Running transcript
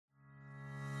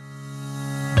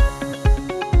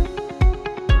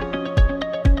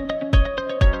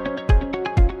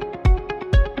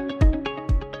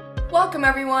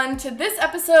everyone, to this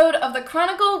episode of the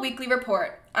Chronicle Weekly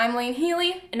Report. I'm Lane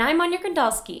Healy. And I'm Anya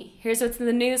Grandalski. Here's what's in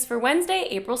the news for Wednesday,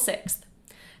 April 6th.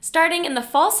 Starting in the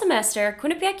fall semester,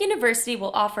 Quinnipiac University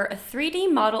will offer a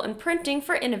 3D Model and Printing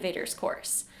for Innovators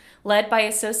course. Led by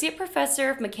Associate Professor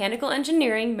of Mechanical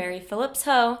Engineering Mary Phillips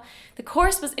Ho, the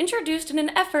course was introduced in an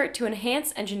effort to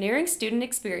enhance engineering student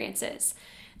experiences.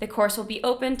 The course will be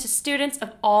open to students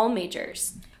of all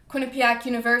majors. Quinnipiac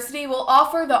University will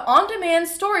offer the on-demand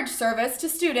storage service to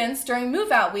students during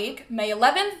move-out week, May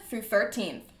 11th through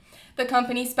 13th. The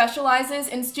company specializes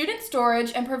in student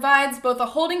storage and provides both a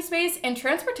holding space and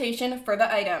transportation for the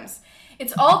items.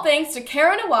 It's all thanks to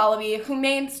Karen Awalabi, who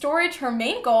made storage her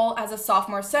main goal as a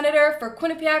sophomore senator for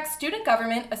Quinnipiac Student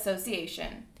Government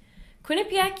Association.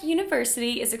 Quinnipiac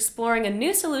University is exploring a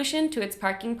new solution to its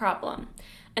parking problem.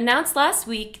 Announced last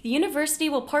week, the university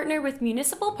will partner with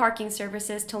municipal parking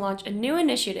services to launch a new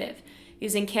initiative,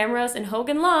 using cameras in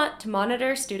Hogan Lot to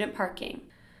monitor student parking.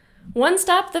 One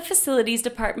Stop the Facilities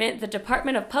Department, the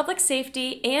Department of Public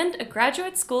Safety, and a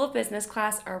Graduate School of Business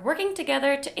class are working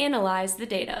together to analyze the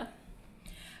data.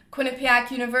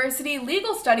 Quinnipiac University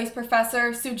Legal Studies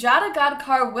professor Sujata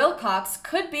Gadkar Wilcox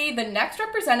could be the next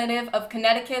representative of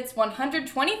Connecticut's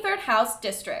 123rd House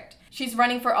District. She's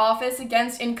running for office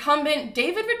against incumbent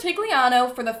David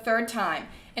Ritigliano for the third time,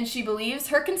 and she believes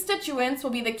her constituents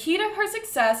will be the key to her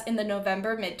success in the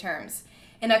November midterms.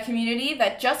 In a community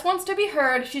that just wants to be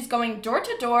heard, she's going door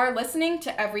to door listening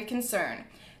to every concern,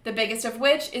 the biggest of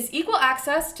which is equal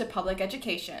access to public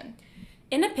education.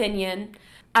 In opinion,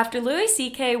 after Louis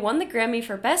C.K. won the Grammy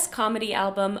for Best Comedy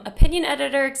Album, opinion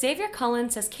editor Xavier Cullen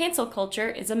says cancel culture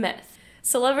is a myth.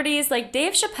 Celebrities like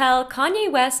Dave Chappelle,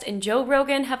 Kanye West, and Joe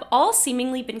Rogan have all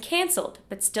seemingly been canceled,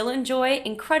 but still enjoy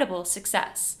incredible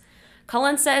success.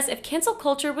 Cullen says if cancel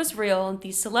culture was real,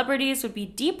 these celebrities would be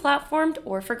deplatformed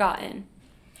or forgotten.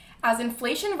 As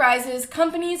inflation rises,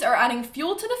 companies are adding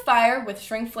fuel to the fire with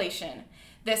shrinkflation.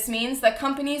 This means that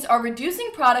companies are reducing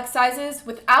product sizes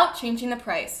without changing the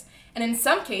price, and in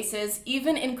some cases,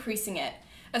 even increasing it.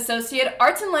 Associate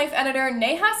Arts and Life editor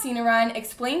Neha Sinarayan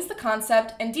explains the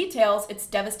concept and details its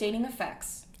devastating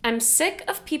effects. I'm sick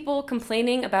of people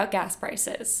complaining about gas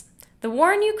prices. The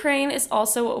war in Ukraine is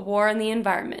also a war on the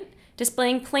environment,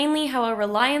 displaying plainly how a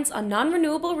reliance on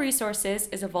non-renewable resources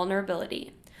is a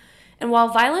vulnerability. And while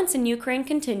violence in Ukraine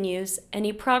continues,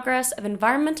 any progress of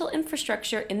environmental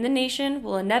infrastructure in the nation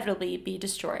will inevitably be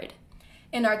destroyed.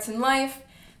 In Arts and Life,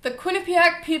 the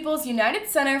Quinnipiac People's United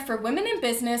Center for Women in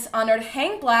Business honored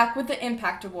Hang Black with the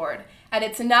Impact Award at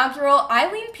its inaugural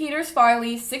Eileen Peters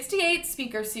Farley 68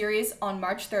 Speaker Series on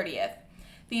March 30th.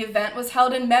 The event was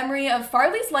held in memory of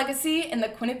Farley's legacy in the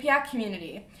Quinnipiac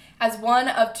community as one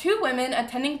of two women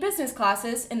attending business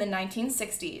classes in the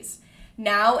 1960s.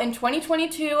 Now, in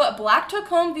 2022, Black took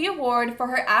home the award for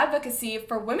her advocacy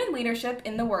for women leadership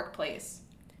in the workplace.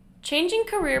 Changing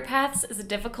career paths is a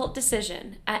difficult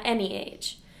decision at any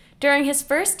age. During his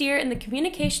first year in the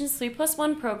Communications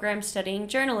 3+1 program studying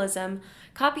journalism,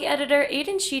 copy editor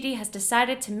Aidan Sheedy has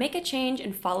decided to make a change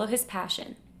and follow his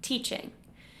passion, teaching.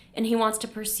 And he wants to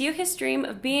pursue his dream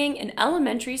of being an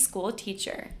elementary school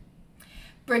teacher.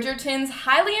 Bridgerton's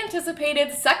highly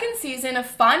anticipated second season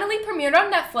finally premiered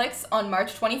on Netflix on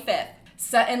March 25th.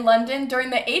 Set in London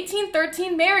during the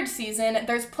 1813 marriage season,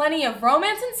 there's plenty of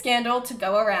romance and scandal to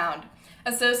go around.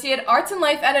 Associate Arts and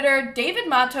Life editor David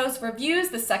Matos reviews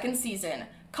the second season,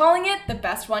 calling it the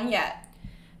best one yet.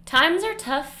 Times are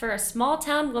tough for a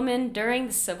small-town woman during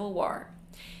the Civil War.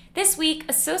 This week,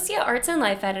 Associate Arts and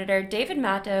Life editor David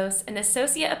Matos and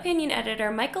Associate Opinion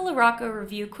editor Michael LaRocco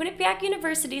review Quinnipiac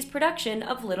University's production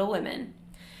of Little Women.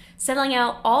 Selling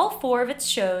out all four of its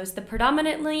shows, the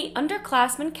predominantly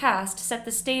underclassmen cast set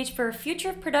the stage for a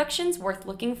future of productions worth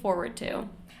looking forward to.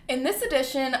 In this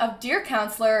edition of Dear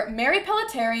Counselor, Mary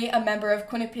Pelletieri, a member of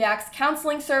Quinnipiac's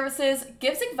counseling services,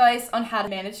 gives advice on how to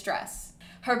manage stress.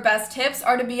 Her best tips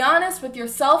are to be honest with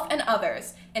yourself and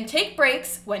others, and take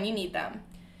breaks when you need them.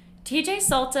 TJ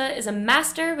Salta is a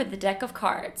master with the deck of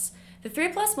cards. The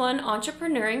 3+1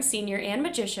 entrepreneuring senior and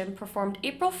magician performed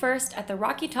April 1st at the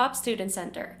Rocky Top Student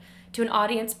Center to an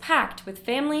audience packed with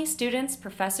family, students,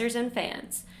 professors, and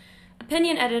fans.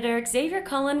 Opinion editor Xavier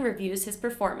Cullen reviews his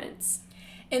performance.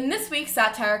 In this week's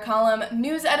satire column,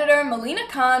 news editor Melina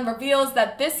Khan reveals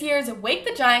that this year's Wake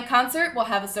the Giant concert will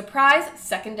have a surprise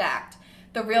second act.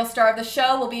 The real star of the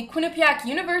show will be Quinnipiac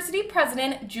University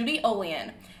President Judy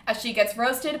Olean, as she gets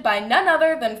roasted by none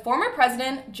other than former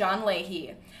President John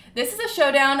Leahy. This is a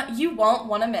showdown you won't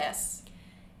want to miss.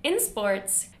 In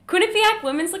sports, Quinnipiac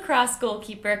women's lacrosse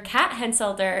goalkeeper Kat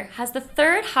Henselder has the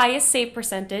third highest save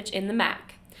percentage in the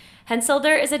MAC.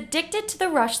 Henselder is addicted to the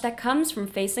rush that comes from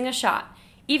facing a shot,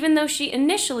 even though she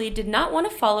initially did not want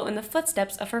to follow in the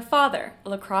footsteps of her father, a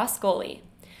lacrosse goalie.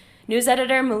 News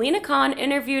editor Melina Kahn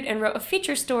interviewed and wrote a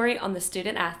feature story on the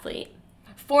student athlete.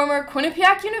 Former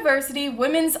Quinnipiac University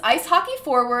women's ice hockey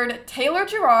forward Taylor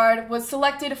Gerard was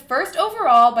selected first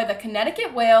overall by the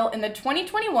Connecticut Whale in the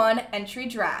 2021 entry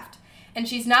draft. And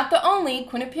she's not the only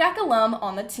Quinnipiac alum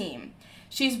on the team.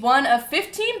 She's one of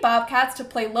 15 Bobcats to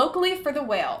play locally for the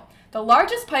Whale, the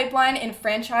largest pipeline in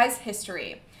franchise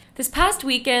history. This past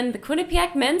weekend, the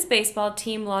Quinnipiac men's baseball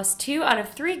team lost 2 out of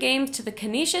 3 games to the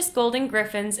Canisius Golden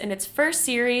Griffins in its first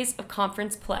series of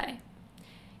conference play.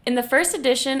 In the first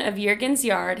edition of Jurgen's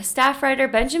Yard, staff writer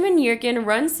Benjamin Jurgen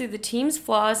runs through the team's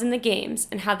flaws in the games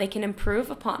and how they can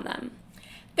improve upon them.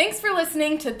 Thanks for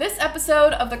listening to this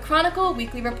episode of the Chronicle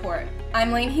Weekly Report.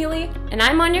 I'm Lane Healy. And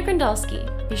I'm Anya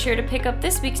Grandalski. Be sure to pick up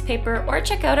this week's paper or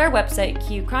check out our website,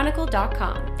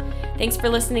 qchronicle.com. Thanks for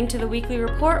listening to the Weekly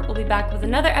Report. We'll be back with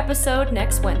another episode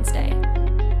next Wednesday.